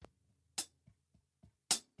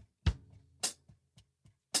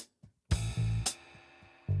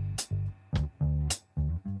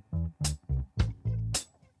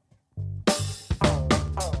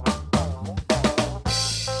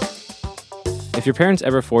If your parents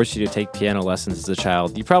ever forced you to take piano lessons as a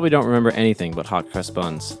child, you probably don't remember anything but hot crust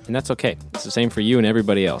buns. And that's okay. It's the same for you and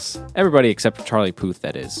everybody else. Everybody except for Charlie Puth,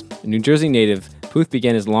 that is. A New Jersey native, Puth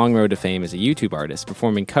began his long road to fame as a YouTube artist,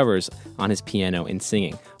 performing covers on his piano and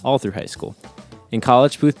singing, all through high school. In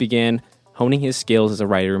college, Puth began honing his skills as a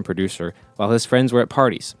writer and producer while his friends were at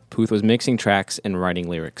parties. Puth was mixing tracks and writing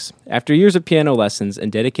lyrics. After years of piano lessons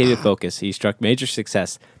and dedicated focus, he struck major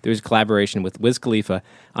success through his collaboration with Wiz Khalifa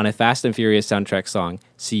on a Fast and Furious soundtrack song,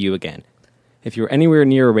 See You Again. If you were anywhere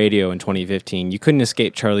near a radio in 2015, you couldn't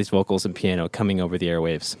escape Charlie's vocals and piano coming over the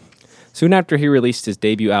airwaves. Soon after he released his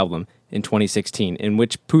debut album in 2016, in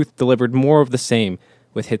which Puth delivered more of the same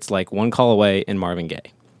with hits like One Call Away and Marvin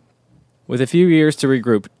Gaye. With a few years to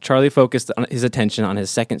regroup, Charlie focused his attention on his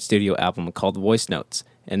second studio album called Voice Notes,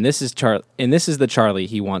 and this is the Charlie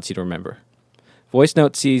he wants you to remember. Voice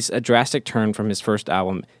Notes sees a drastic turn from his first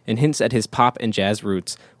album and hints at his pop and jazz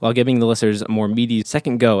roots while giving the listeners a more meaty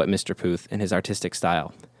second go at Mr. Puth and his artistic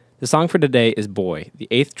style. The song for today is Boy, the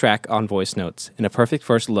 8th track on Voice Notes, and a perfect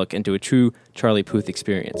first look into a true Charlie Puth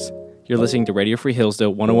experience. You're listening to Radio Free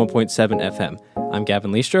Hillsdale 101.7 FM. I'm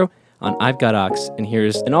Gavin Listro on I've Got Ox, and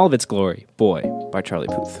here's in all of its glory, Boy by Charlie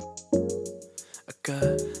Puth. I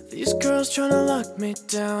got these girls trying to lock me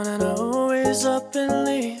down, and I always up and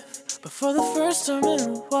leave. But for the first time in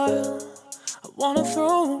a while, I wanna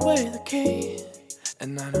throw away the key.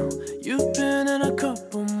 And I know you've been in a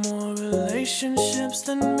couple more relationships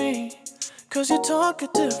than me, 'cause you talk a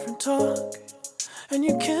different talk, and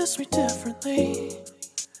you kiss me differently.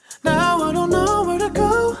 Now I don't know where to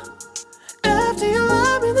go after you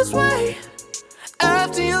love me this way.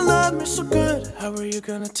 After you love me so good, how are you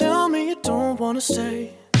gonna tell me you don't wanna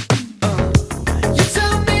stay? You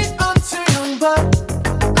tell me I'm too young, but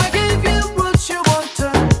I gave you what you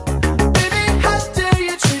wanted. Baby, how dare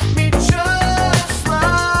you treat me just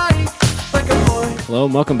like a boy? Hello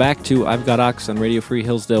and welcome back to I've Got Ox on Radio Free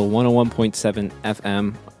Hillsdale 101.7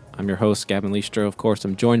 FM. I'm your host, Gavin Listro. Of course,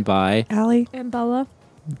 I'm joined by Allie and Bella.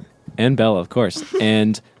 And Bella, of course.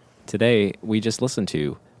 And today we just listened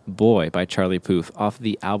to Boy by Charlie Puth off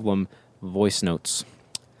the album Voice Notes.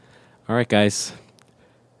 All right, guys.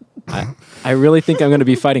 I really think I'm going to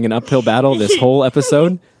be fighting an uphill battle this whole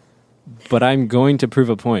episode, but I'm going to prove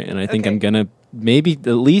a point, and I think I'm going to maybe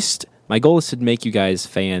at least, my goal is to make you guys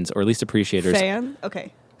fans, or at least appreciators. Fan?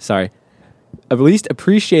 Okay. Sorry. At least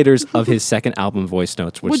appreciators of his second album, Voice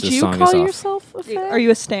Notes, which the song is off. Would you call yourself a fan? Are you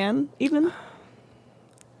a stan, even?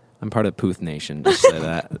 I'm part of Puth Nation, just say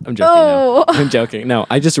that. I'm joking. No. I'm joking. No,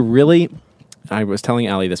 I was telling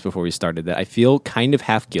Allie this before we started, that I feel kind of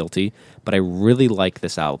half guilty, but I really like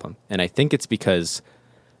this album. And I think it's because,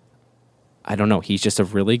 I don't know, he's just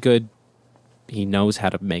he knows how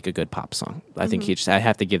to make a good pop song. I think I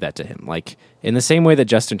have to give that to him. Like, in the same way that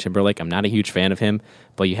Justin Timberlake, I'm not a huge fan of him,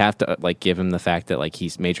 but you have to, give him the fact that,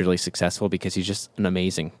 he's majorly successful because he's just an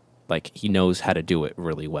amazing, he knows how to do it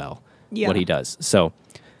really well, what he does. So,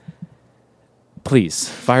 please,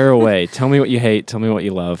 fire away. Tell me what you hate. Tell me what you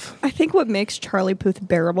love. I think what makes Charlie Puth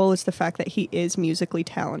bearable is the fact that he is musically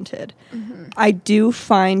talented. Mm-hmm. I do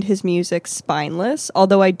find his music spineless,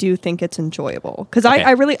 although I do think it's enjoyable. Because I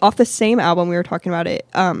really, off the same album, we were talking about it,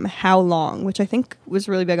 How Long, which I think was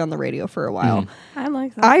really big on the radio for a while. I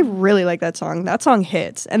like that. I really like that song. That song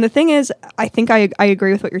hits. And the thing is, I think I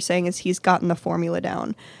agree with what you're saying, is he's gotten the formula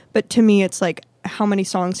down. But to me, it's how many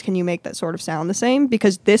songs can you make that sort of sound the same?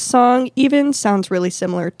 Because this song even sounds really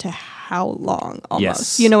similar to How Long, almost.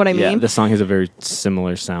 Yes. You know what I mean? Yeah, the song has a very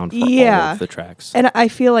similar sound for all of the tracks. And I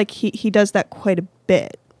feel like he does that quite a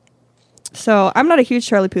bit. So I'm not a huge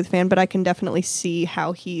Charlie Puth fan, but I can definitely see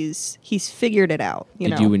how he's figured it out.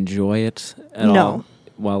 Did you enjoy it at all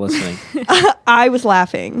while listening? I was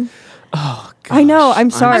laughing. Oh, gosh. I know. I'm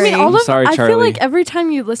sorry. I'm sorry, Charlie. I feel like every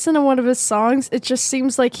time you listen to one of his songs, it just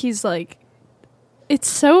seems like he's it's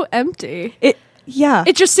so empty.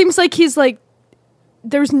 It just seems like he's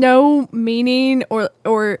there's no meaning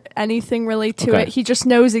or anything really to it. He just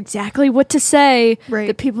knows exactly what to say. Right.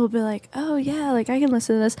 That people will be like, oh yeah, I can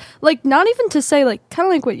listen to this. Not even to say, kind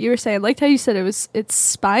of like what you were saying. Liked how you said it's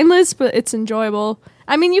spineless, but it's enjoyable.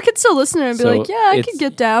 I mean, you could still listen to it and be like, yeah, I could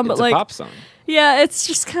get down, but it's a pop song. Yeah, it's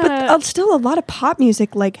just kind of... But still, a lot of pop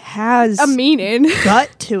music, has... a meaning. Gut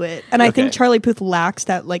to it. And I think Charlie Puth lacks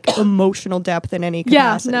that, emotional depth in any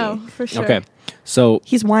capacity. Yeah, no, for sure. Okay, so...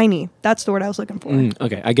 He's whiny. That's the word I was looking for.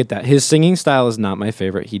 Okay, I get that. His singing style is not my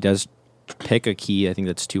favorite. He does pick a key, I think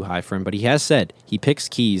that's too high for him, but he has said he picks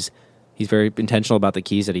keys. He's very intentional about the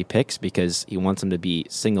keys that he picks because he wants them to be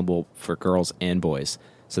singable for girls and boys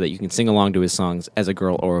so that you can sing along to his songs as a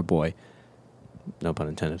girl or a boy. No pun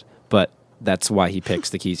intended. But... that's why he picks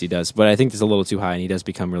the keys he does. But I think it's a little too high, and he does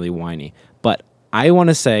become really whiny. But I want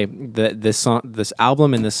to say that this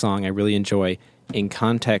album and this song I really enjoy in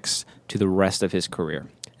context to the rest of his career.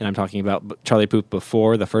 And I'm talking about Charlie Puth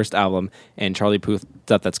before the first album and Charlie Puth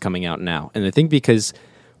stuff that's coming out now. And I think because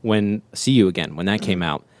when See You Again, when that came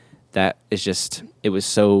out, that is just, it was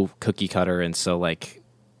so cookie cutter and so like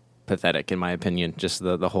pathetic in my opinion, just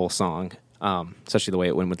the whole song. Especially the way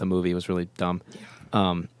it went with the movie was really dumb.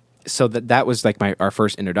 So that was like our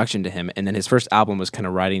first introduction to him. And then his first album was kind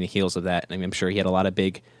of riding the heels of that. I mean, I'm sure he had a lot of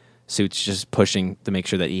big suits just pushing to make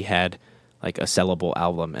sure that he had like a sellable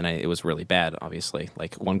album, and it was really bad, obviously.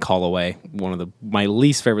 Like One Call Away, one of my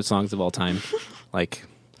least favorite songs of all time. Like,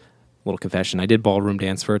 little confession, I did ballroom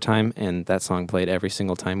dance for a time, and that song played every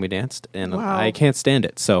single time we danced, and wow. I can't stand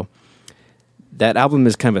it. So that album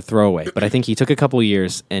is kind of a throwaway, but I think he took a couple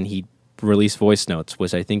years, and he released Voice Notes,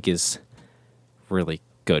 which I think is really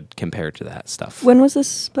good compared to that stuff. When was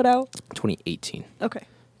this put out? 2018. Okay.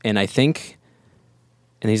 And I think,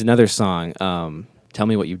 and he's another song, Tell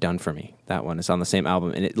Me What You've Done For Me. That one is on the same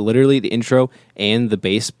album. And it literally, the intro and the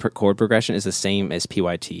bass chord progression is the same as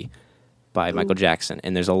PYT by Michael Jackson.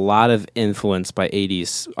 And there's a lot of influence by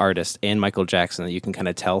 80s artists and Michael Jackson that you can kind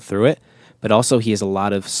of tell through it. But also he has a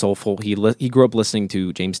lot of soulful, he grew up listening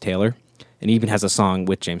to James Taylor, and he even has a song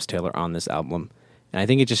with James Taylor on this album. And I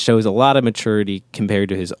think it just shows a lot of maturity compared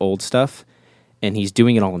to his old stuff. And he's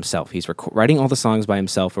doing it all himself. He's writing all the songs by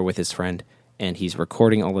himself or with his friend. And he's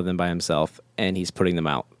recording all of them by himself, and he's putting them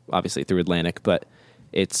out, obviously, through Atlantic, but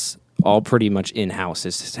it's all pretty much in-house.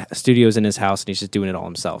 His studio's in his house, and he's just doing it all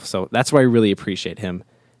himself. So that's why I really appreciate him,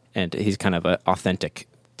 and he's kind of authentic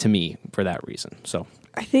to me for that reason. So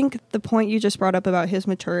I think the point you just brought up about his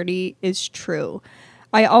maturity is true.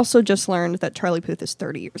 I also just learned that Charlie Puth is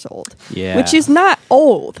 30 years old, which is not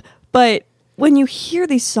old, but when you hear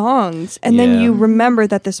these songs, and then you remember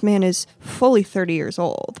that this man is fully 30 years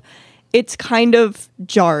old, it's kind of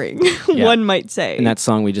jarring, one might say. And that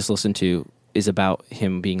song we just listened to is about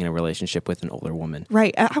him being in a relationship with an older woman.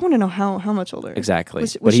 Right. I want to know how much older. Exactly.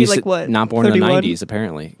 Was she like what? Not born 31? in the 90s,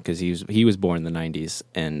 apparently, because he was born in the 90s,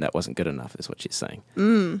 and that wasn't good enough, is what she's saying.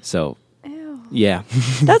 So, yeah.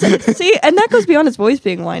 See, and that goes beyond his voice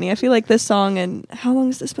being whiny. I feel like this song, and how long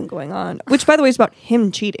has this been going on? Which, by the way, is about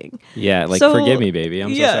him cheating. Yeah, like, forgive me, baby.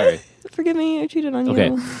 I'm so sorry. Forgive me, I cheated on you.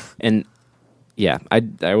 Okay. And yeah,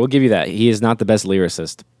 I will give you that. He is not the best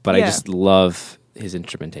lyricist, but I just love his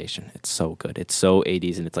instrumentation. It's so good. It's so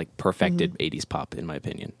 80s, and it's like perfected 80s pop, in my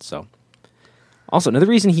opinion. So, also, another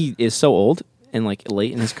reason he is so old and like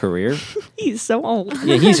late in his career. He's so old.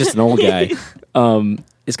 Yeah, he's just an old guy.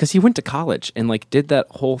 Is because he went to college and like did that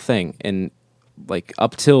whole thing, and like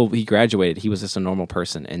up till he graduated, he was just a normal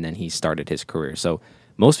person, and then he started his career. So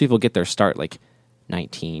most people get their start like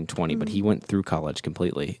 19, 20, but he went through college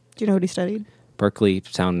completely. Do you know what he studied? Berkeley,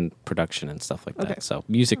 sound production and stuff like that. So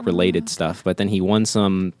music-related stuff. But then he won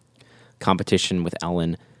some competition with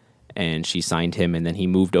Ellen, and she signed him, and then he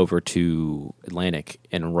moved over to Atlantic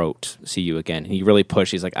and wrote See You Again. And he really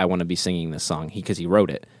pushed. He's like, I want to be singing this song because he wrote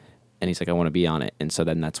it. And he's like, I want to be on it. And so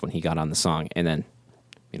then that's when he got on the song. And then,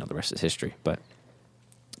 the rest is history. But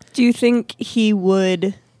do you think he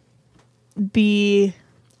would be...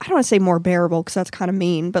 I don't want to say more bearable because that's kind of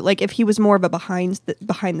mean, but like if he was more of a behind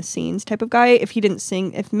the scenes type of guy, if he didn't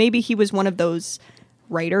sing, if maybe he was one of those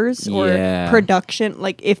writers or production,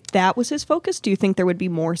 like if that was his focus, do you think there would be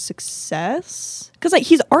more success? Because like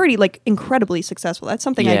he's already like incredibly successful. That's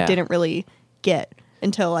something I didn't really get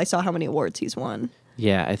until I saw how many awards he's won.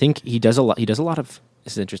 Yeah, I think he does a lot. He does a lot of.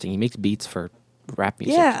 This is interesting. He makes beats for rap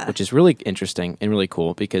music, which is really interesting and really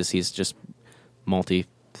cool because he's just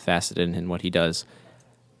multifaceted in what he does.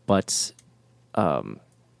 But,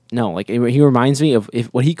 no, like he reminds me of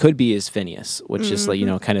what he could be is Phineas, which is like,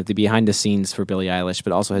 kind of the behind the scenes for Billie Eilish,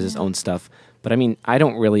 but also has his own stuff. But I mean, I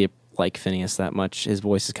don't really like Phineas that much. His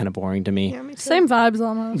voice is kind of boring to me. Yeah, me same vibes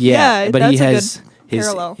almost. Yeah, but he has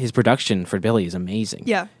his production for Billie is amazing.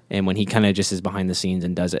 Yeah. And when he kind of just is behind the scenes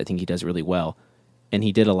and does it, I think he does really well. And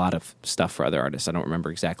he did a lot of stuff for other artists. I don't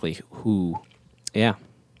remember exactly who. Yeah.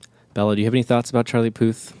 Bella, do you have any thoughts about Charlie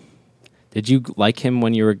Puth? Did you like him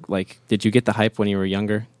when you were like? Did you get the hype when you were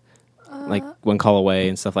younger, like One Call Away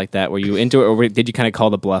and stuff like that? Were you into it, or did you kind of call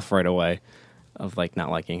the bluff right away, of like not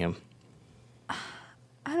liking him?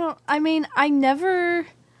 I mean, I never.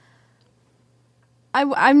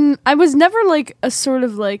 I was never like a sort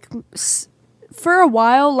of like for a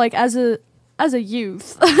while like as a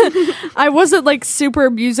youth. I wasn't like super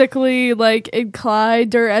musically like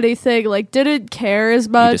inclined or anything. Like didn't care as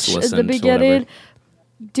much at the beginning.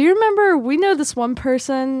 do you remember, we know this one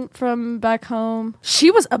person from back home.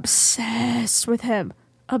 She was obsessed with him.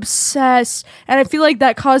 Obsessed. And I feel like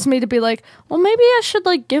that caused me to be like, well, maybe I should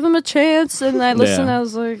like give him a chance. And I listened, I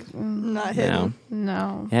was like, not him.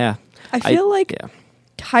 No. Yeah. I feel like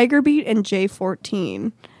Tiger Beat and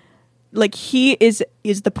J14, like he is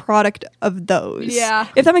the product of those. Yeah.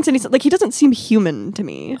 If that makes any sense. Like he doesn't seem human to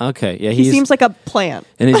me. Okay. Yeah. He seems like a plant.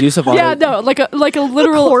 And his use of auto. Yeah, no, like a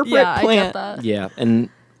literal corporate plant. I plant. get that. Yeah. And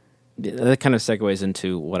that kind of segues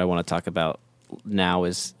into what I want to talk about now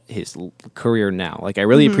is his career now. Like I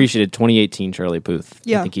really appreciated 2018 Charlie Puth.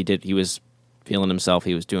 Yeah. I think he was feeling himself.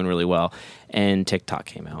 He was doing really well. And TikTok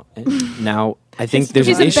came out. And now I think there's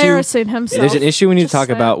He's an issue. embarrassing himself. There's an issue we need to Just talk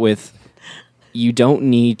saying. about with you don't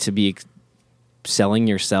need to be selling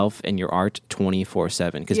yourself and your art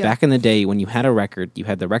 24/7. Because back in the day when you had a record, you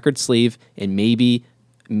had the record sleeve and maybe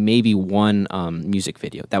one music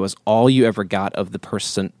video. That was all you ever got of the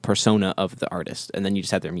persona of the artist, and then you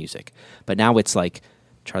just had their music. But now it's like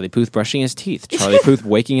Charlie Puth brushing his teeth, Charlie Puth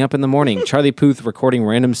waking up in the morning, Charlie Puth recording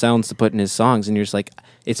random sounds to put in his songs, and you're just like,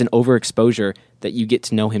 it's an overexposure that you get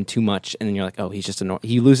to know him too much, and then you're like, oh, he's just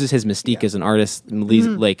he loses his mystique as an artist, and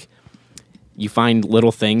like you find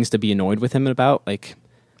little things to be annoyed with him about, like,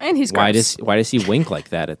 and he's why gross. does he wink like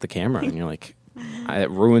that at the camera, and you're like, it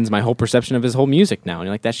ruins my whole perception of his whole music now. And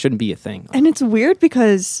you're like, that shouldn't be a thing. And it's weird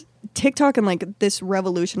because TikTok and like this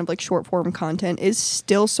revolution of like short form content is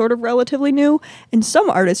still sort of relatively new. And some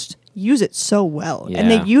artists use it so well and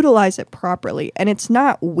they utilize it properly. And it's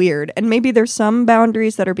not weird. And maybe there's some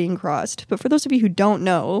boundaries that are being crossed. But for those of you who don't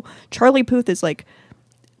know, Charlie Puth is like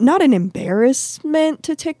not an embarrassment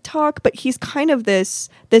to TikTok, but he's kind of this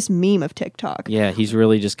meme of TikTok. Yeah, he's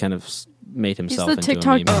really just kind of made himself He's the into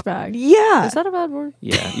TikTok a meme. bag. Yeah. Is that a bad word?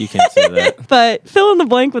 Yeah, you can't say that. But fill in the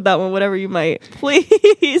blank with that one, whatever you might,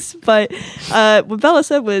 please. But what Bella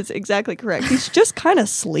said was exactly correct. He's just kind of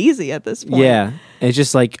sleazy at this point. Yeah, and it's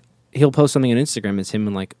just like he'll post something on Instagram. It's him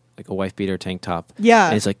in like a wife beater tank top. Yeah,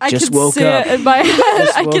 and it's like I just can woke see up. it in my head.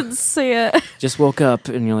 I woke- can see it. Just woke up,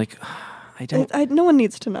 and you're like, I don't. No one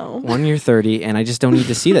needs to know. One, you're 30, and I just don't need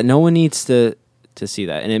to see that. No one needs to see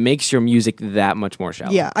that, and it makes your music that much more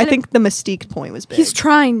shallow. Yeah, I think the Mystique point was big. He's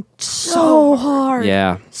trying so hard.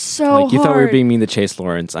 Yeah. So Like, you thought we were hard. being mean to Chase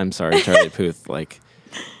Lawrence. I'm sorry, Charlie Puth. Like,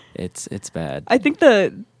 it's bad. I think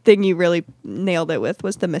the thing you really nailed it with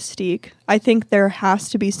was the mystique. I think there has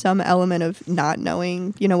to be some element of not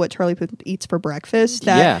knowing, what Charlie Puth eats for breakfast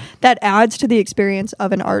that adds to the experience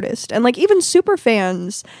of an artist. And like even super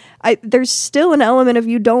fans, there's still an element of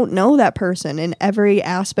you don't know that person in every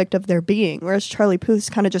aspect of their being, whereas Charlie Puth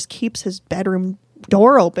kind of just keeps his bedroom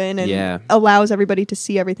door open and allows everybody to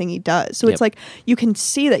see everything he does. So it's like you can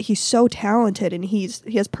see that he's so talented and he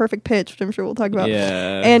has perfect pitch, which I'm sure we'll talk about.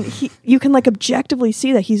 Yeah. And you can like objectively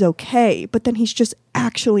see that he's okay, but then he's just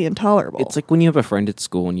actually intolerable. It's like when you have a friend at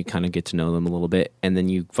school and you kind of get to know them a little bit, and then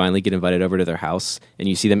you finally get invited over to their house and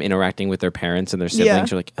you see them interacting with their parents and their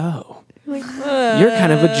siblings. You're like, oh, like, you're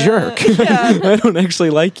kind of a jerk. I don't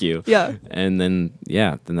actually like you. Yeah. And then,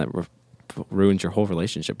 that ruins your whole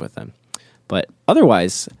relationship with them. But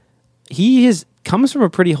otherwise, he comes from a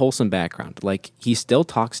pretty wholesome background. Like, he still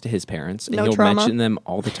talks to his parents, and No he'll trauma. mention them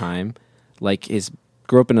all the time. Like,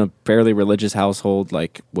 grew up in a fairly religious household,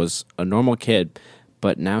 like, was a normal kid,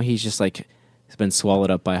 but now he's just, like, he's been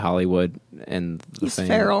swallowed up by Hollywood and the he's fame.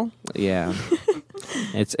 feral. Yeah.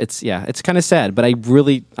 It's kind of sad, but I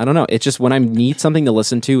don't know. It's just when I need something to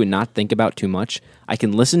listen to and not think about too much, I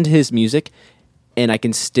can listen to his music, and I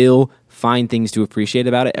can still find things to appreciate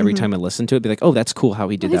about it every time I listen to it. Be like, oh, that's cool how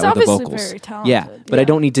he did He's that with the obviously vocals. very talented, Yeah, but I yeah.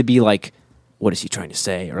 don't need to be like, what is he trying to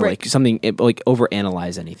say, or like something like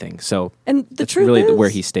overanalyze anything. So And the that's truth really is, where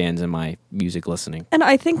he stands in my music listening. and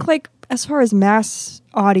I think like as far as mass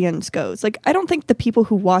audience goes, like I don't think the people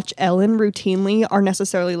who watch Ellen routinely are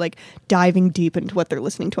necessarily like diving deep into what they're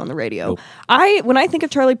listening to on the radio. Nope. When I think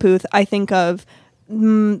of Charlie Puth, I think of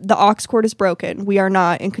the aux cord is broken. We are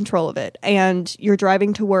not in control of it. And you're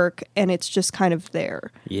driving to work and it's just kind of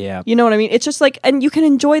there. Yeah. You know what I mean? It's just like, and you can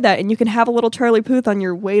enjoy that and you can have a little Charlie Puth on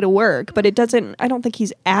your way to work, but I don't think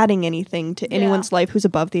he's adding anything to anyone's life who's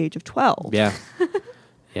above the age of 12. Yeah.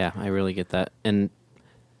 Yeah, I really get that. And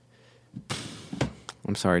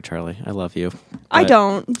I'm sorry, Charlie. I love you. I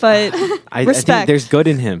don't, but I respect. think there's good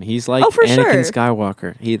in him. He's like Oh, for Anakin sure.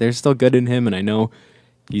 Skywalker. There's still good in him, and I know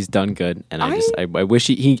he's done good. And I wish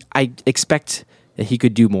I expect that he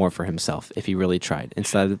could do more for himself if he really tried,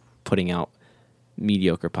 instead of putting out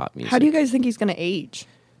mediocre pop music. How do you guys think he's going to age?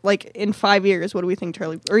 Like in 5 years, what do we think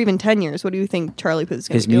or even 10 years, what do you think Charlie Puth is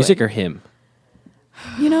going to be His music doing? or him?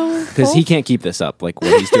 Because he can't keep this up, like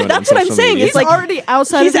what he's doing on That's what I'm social saying. media. It's like already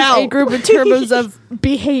outside he's of his out. age group in terms of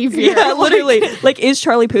behavior. Yeah, literally. Like, is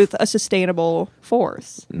Charlie Puth a sustainable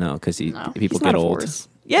force? No, because people He's get not a old. force.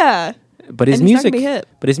 Yeah. But his And he's not music,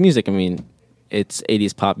 gonna be hip. I mean, it's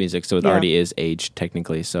 80s pop music, so it Yeah. already is aged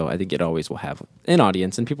technically. So I think it always will have an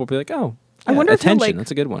audience, and people will be like, "Oh, I yeah, wonder if he'll, attention. like,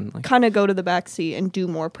 That's a good one." Like, Kind of go to the backseat and do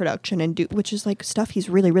more production which is like stuff he's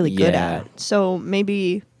really, really good Yeah. at. So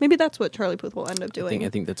maybe that's what Charlie Puth will end up doing. I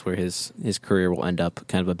think that's where his career will end up.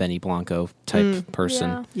 Kind of a Benny Blanco type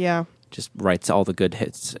person. Yeah. Yeah. Just writes all the good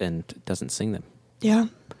hits and doesn't sing them. Yeah.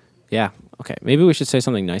 Yeah. Okay. Maybe we should say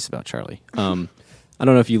something nice about Charlie. I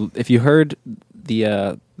don't know if you heard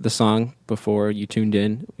the song before you tuned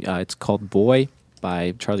in. It's called "Boy"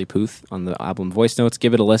 by Charlie Puth on the album Voice Notes.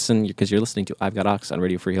 Give it a listen because you're listening to I've Got Ox on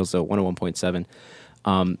Radio Free Hillsdale 101.7.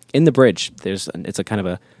 In the bridge, it's a kind of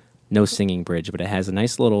a no singing bridge, but it has a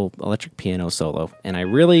nice little electric piano solo, and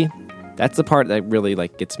that's the part that really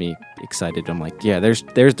like gets me excited. I'm like, yeah, there's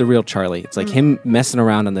the real Charlie. It's like him messing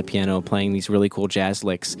around on the piano, playing these really cool jazz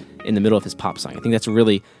licks in the middle of his pop song. I think that's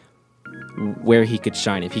really where he could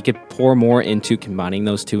shine. If he could pour more into combining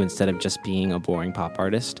those two instead of just being a boring pop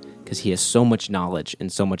artist, because he has so much knowledge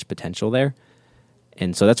and so much potential there.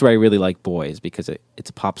 And so that's where I really like Boys, because it's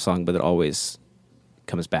a pop song, but it always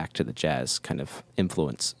comes back to the jazz kind of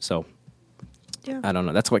influence. So Yeah. I don't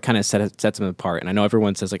know. That's what kind of sets him apart. And I know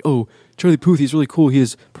everyone says like, "Oh, Charlie Puth, he's really cool. He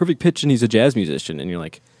has perfect pitch and he's a jazz musician." And you're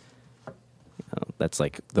like, that's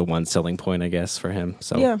like the one selling point, I guess, for him.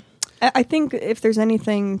 So Yeah. I think if there's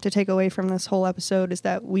anything to take away from this whole episode is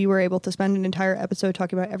that we were able to spend an entire episode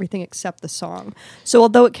talking about everything except the song. So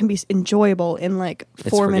although it can be enjoyable in like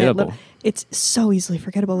 4-minute, forgettable. it's so easily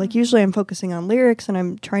forgettable. Like usually I'm focusing on lyrics and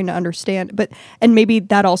I'm trying to understand, and maybe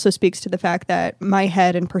that also speaks to the fact that my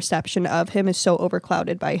head and perception of him is so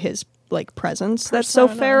overclouded by his like presence that's so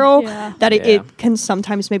Persona, feral yeah. that Yeah. it can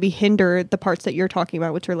sometimes maybe hinder the parts that you're talking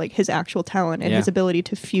about, which are like his actual talent and Yeah. his ability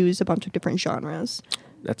to fuse a bunch of different genres.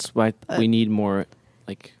 that's why we need more,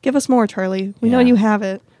 like, Give us more, Charlie. We know Yeah. you have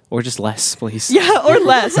it. or just less, please. Yeah, or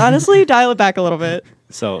less. Honestly, dial it back a little bit.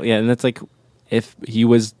 So yeah, and that's like if he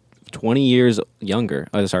was 20 years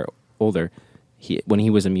older, when he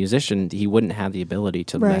was a musician, he wouldn't have the ability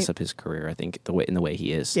to Right. mess up his career. I think in the way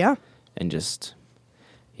he is. Yeah. And just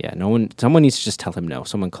someone needs to just tell him no.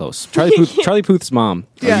 Someone close. Charlie Puth's mom.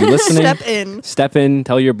 Are you listening? Step in. Step in.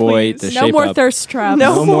 Tell your boy Please. to No shape more up. thirst traps.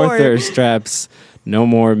 No. No more more. thirst traps. No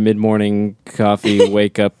more mid-morning coffee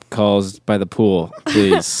wake up calls by the pool,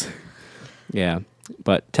 please. Yeah,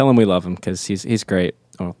 but tell him we love him because he's great.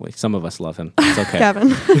 Oh, wait, some of us love him. It's okay. Kevin.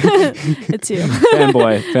 It's you.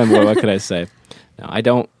 fanboy. What could I say? No, I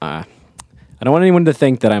don't want anyone to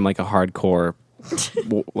think that I'm like a hardcore,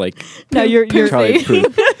 like No, you're Charlie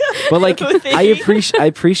Puth. But like, I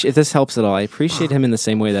appreciate if this helps at all. I appreciate him in the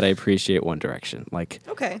same way that I appreciate One Direction. Like,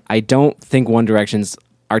 Okay. I don't think One Direction's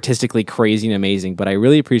artistically crazy and amazing, but I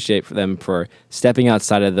really appreciate them for stepping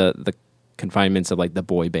outside of the confinements of like the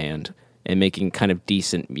boy band and making kind of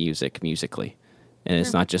decent music musically. And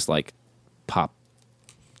it's not just like pop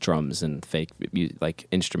drums and fake like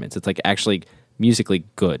instruments. It's like actually musically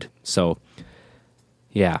good. So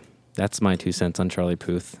yeah, that's my 2 cents on Charlie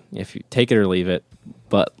Puth. If you take it or leave it,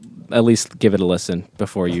 but at least give it a listen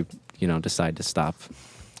before you decide to stop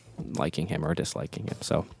liking him or disliking him.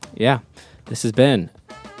 So yeah, this has been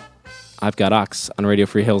I've Got Ox on Radio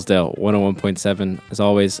Free Hillsdale 101.7. As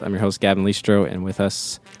always, I'm your host Gavin Leistro, and with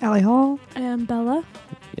us Allie Hall. And Bella.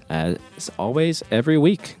 as always every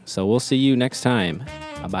week. So we'll see you next time.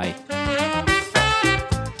 Bye bye.